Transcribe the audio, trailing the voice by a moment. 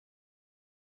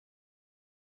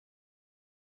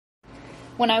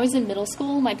When I was in middle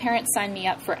school, my parents signed me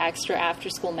up for extra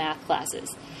after-school math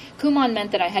classes. Kumon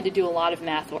meant that I had to do a lot of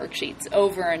math worksheets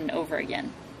over and over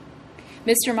again.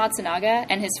 Mr. Matsunaga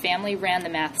and his family ran the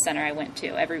math center I went to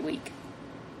every week.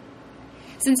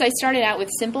 Since I started out with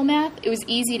simple math, it was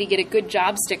easy to get a good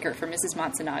job sticker for Mrs.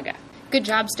 Matsunaga. Good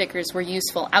job stickers were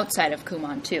useful outside of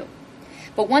Kumon, too.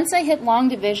 But once I hit long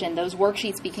division, those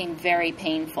worksheets became very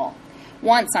painful.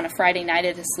 Once, on a Friday night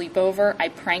at a sleepover, I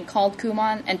prank called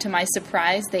Kumon, and to my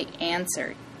surprise, they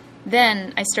answered.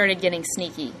 Then, I started getting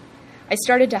sneaky. I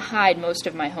started to hide most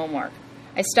of my homework.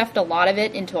 I stuffed a lot of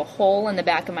it into a hole in the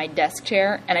back of my desk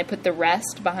chair, and I put the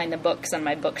rest behind the books on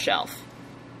my bookshelf.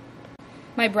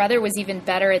 My brother was even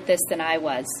better at this than I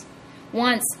was.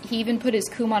 Once, he even put his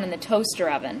Kumon in the toaster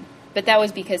oven, but that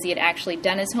was because he had actually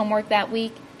done his homework that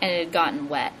week, and it had gotten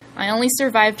wet. I only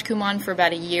survived Kumon for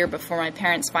about a year before my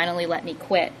parents finally let me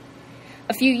quit.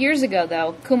 A few years ago,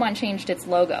 though, Kumon changed its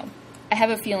logo. I have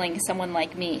a feeling someone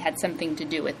like me had something to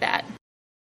do with that.